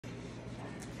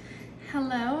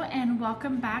Hello and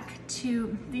welcome back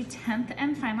to the 10th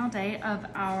and final day of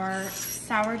our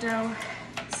sourdough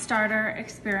starter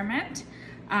experiment,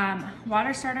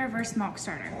 water starter versus milk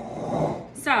starter.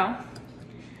 So,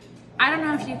 I don't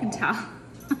know if you can tell,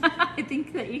 I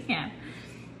think that you can.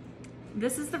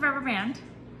 This is the rubber band.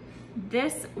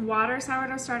 This water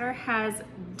sourdough starter has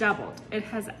doubled. It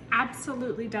has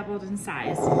absolutely doubled in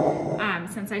size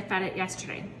since I fed it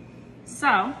yesterday.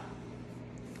 So,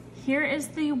 here is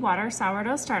the water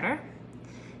sourdough starter.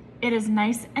 It is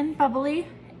nice and bubbly.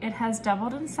 It has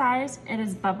doubled in size. It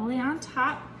is bubbly on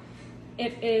top.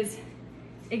 It is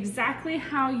exactly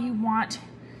how you want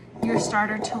your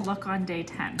starter to look on day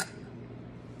 10.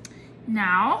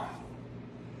 Now,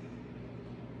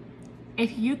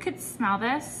 if you could smell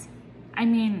this, I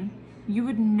mean, you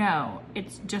would know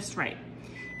it's just right.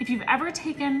 If you've ever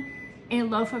taken a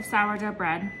loaf of sourdough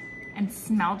bread and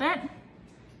smelled it,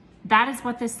 that is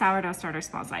what this sourdough starter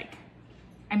smells like.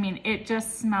 I mean, it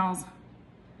just smells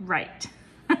right.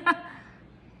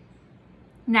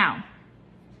 Now,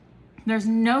 there's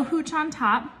no hooch on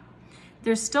top.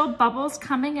 There's still bubbles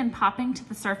coming and popping to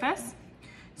the surface.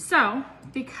 So,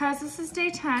 because this is day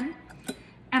 10,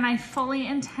 and I fully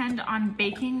intend on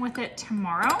baking with it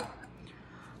tomorrow,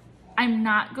 I'm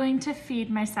not going to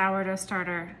feed my sourdough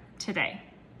starter today.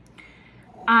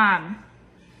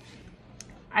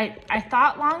 I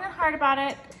thought long and hard about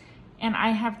it, and I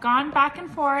have gone back and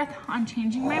forth on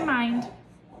changing my mind.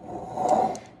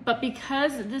 But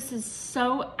because this is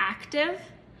so active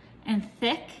and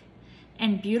thick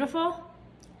and beautiful,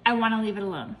 I want to leave it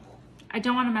alone. I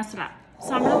don't want to mess it up.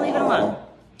 So I'm going to leave it alone.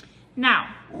 Now,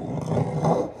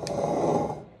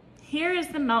 here is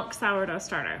the milk sourdough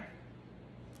starter.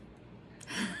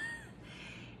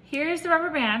 Here's the rubber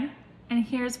band, and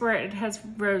here's where it has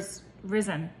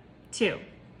risen to.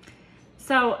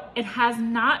 So it has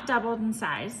not doubled in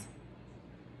size,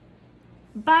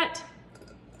 but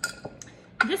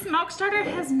this milk starter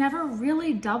has never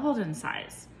really doubled in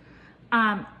size.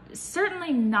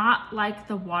 Certainly not like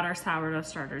the water sourdough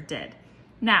starter did.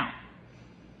 Now,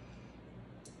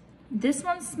 this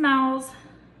one smells,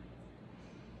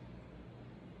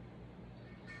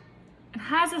 it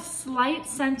has a slight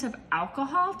scent of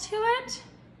alcohol to it.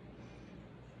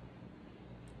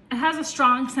 It has a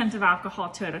strong scent of alcohol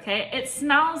to it, okay? It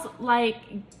smells like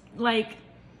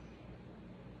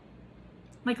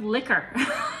liquor.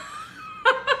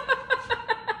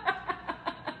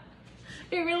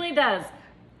 It really does.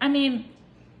 I mean,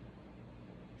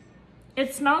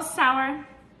 it smells sour,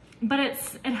 but it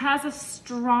has a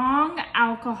strong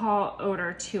alcohol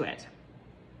odor to it.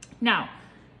 Now,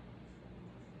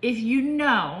 if you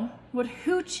know what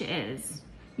hooch is,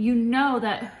 you know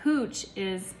that hooch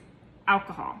is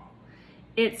alcohol.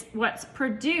 It's what's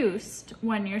produced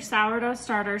when your sourdough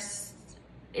starter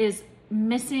is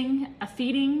missing a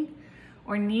feeding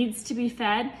or needs to be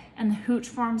fed and the hooch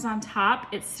forms on top.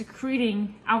 It's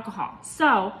secreting alcohol.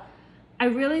 So I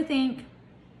really think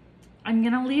I'm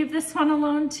gonna leave this one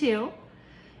alone too.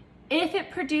 If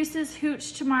it produces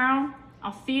hooch tomorrow,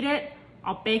 I'll feed it.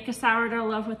 I'll bake a sourdough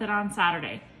loaf with it on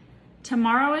Saturday.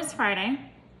 Tomorrow is Friday.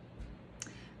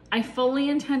 I fully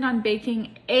intend on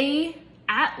baking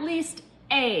at least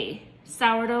a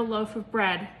sourdough loaf of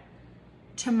bread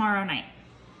tomorrow night.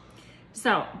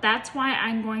 So that's why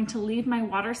I'm going to leave my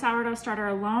water sourdough starter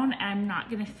alone, and I'm not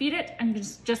gonna feed it, I'm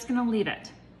just gonna leave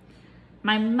it.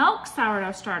 My milk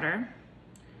sourdough starter,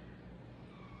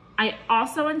 I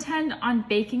also intend on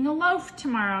baking a loaf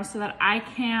tomorrow so that I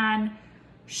can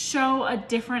show a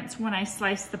difference when I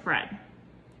slice the bread.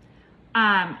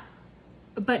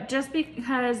 But just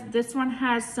because this one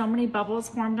has so many bubbles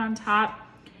formed on top,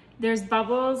 there's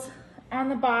bubbles on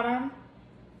the bottom,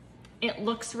 it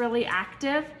looks really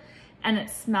active, and it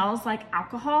smells like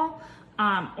alcohol,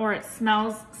 or it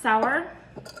smells sour,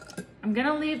 I'm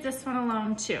gonna leave this one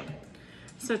alone too.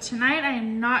 So tonight I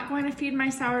am not going to feed my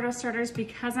sourdough starters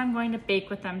because I'm going to bake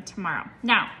with them tomorrow.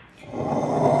 Now,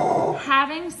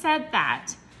 having said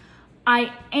that,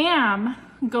 I am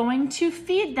going to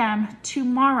feed them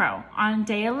tomorrow on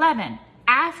day 11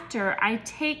 after I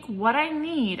take what I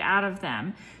need out of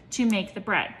them to make the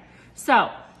bread. So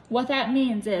what that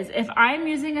means is if I'm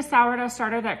using a sourdough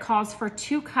starter that calls for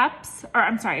 2 cups, or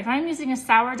I'm sorry, if I'm using a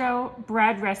sourdough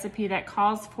bread recipe that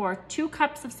calls for 2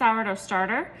 cups of sourdough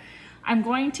starter, I'm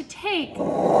going to take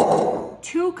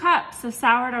 2 cups of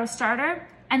sourdough starter,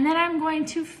 and then I'm going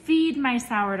to feed my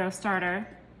sourdough starter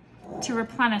to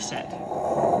replenish it.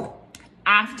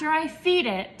 After I feed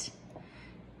it,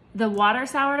 the water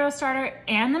sourdough starter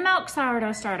and the milk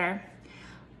sourdough starter,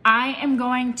 I am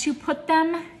going to put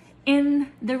them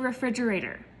in the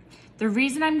refrigerator. The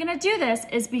reason I'm gonna do this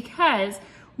is because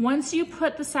once you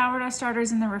put the sourdough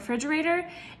starters in the refrigerator,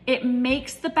 it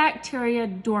makes the bacteria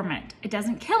dormant. It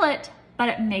doesn't kill it, but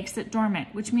it makes it dormant,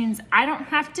 which means I don't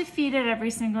have to feed it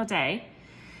every single day.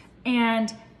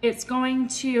 And it's going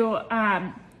to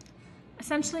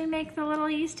essentially make the little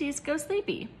yeasties go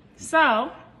sleepy.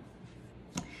 So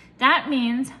that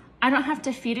means I don't have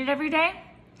to feed it every day.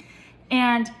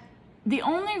 And the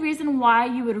only reason why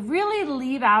you would really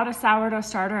leave out a sourdough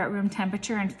starter at room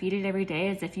temperature and feed it every day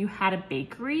is if you had a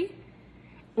bakery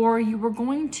or you were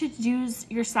going to use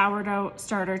your sourdough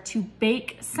starter to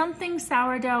bake something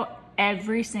sourdough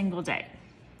every single day.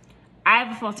 I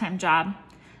have a full-time job.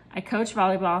 I coach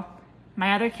volleyball.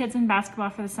 My other kid's in basketball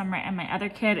for the summer and my other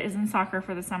kid is in soccer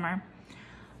for the summer.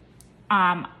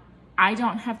 I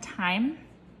don't have time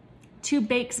to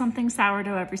bake something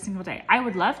sourdough every single day. I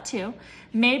would love to.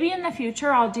 Maybe in the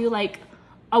future, I'll do like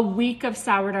a week of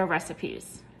sourdough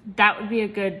recipes. That would be a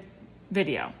good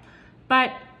video,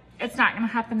 but it's not gonna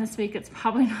happen this week. It's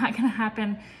probably not gonna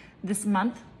happen this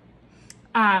month.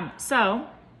 So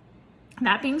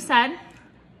that being said,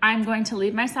 I'm going to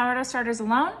leave my sourdough starters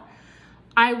alone.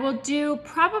 I will do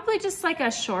probably just like a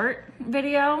short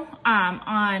video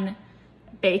on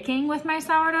baking with my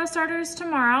sourdough starters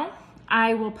tomorrow.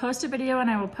 I will post a video and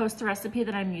I will post the recipe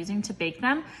that I'm using to bake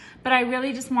them, but I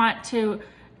really just want to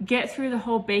get through the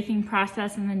whole baking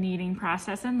process and the kneading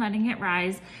process and letting it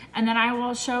rise. And then I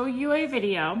will show you a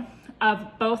video of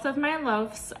both of my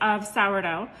loaves of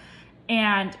sourdough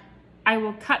and I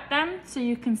will cut them so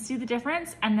you can see the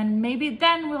difference. And then maybe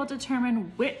then we'll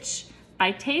determine which,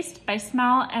 by taste, by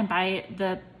smell, and by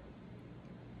the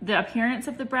appearance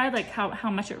of the bread, like how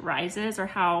much it rises or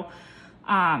how,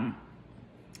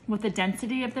 what the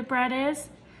density of the bread is,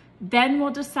 then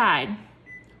we'll decide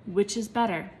which is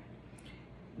better,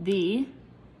 the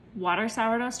water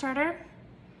sourdough starter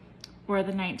or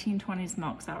the 1920s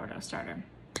milk sourdough starter.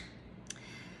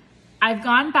 I've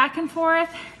gone back and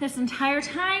forth this entire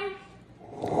time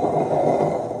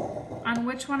on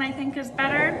which one I think is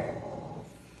better.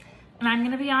 And I'm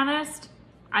gonna be honest,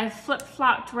 I've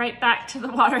flip-flopped right back to the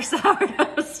water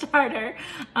sourdough starter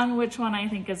on which one I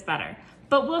think is better.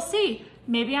 But we'll see.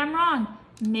 Maybe I'm wrong.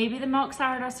 Maybe the milk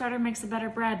sourdough starter makes a better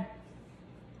bread.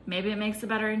 Maybe it makes a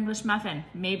better English muffin.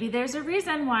 Maybe there's a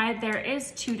reason why there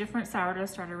is 2 different sourdough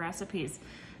starter recipes.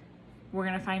 We're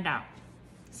gonna find out.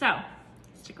 So,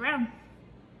 stick around.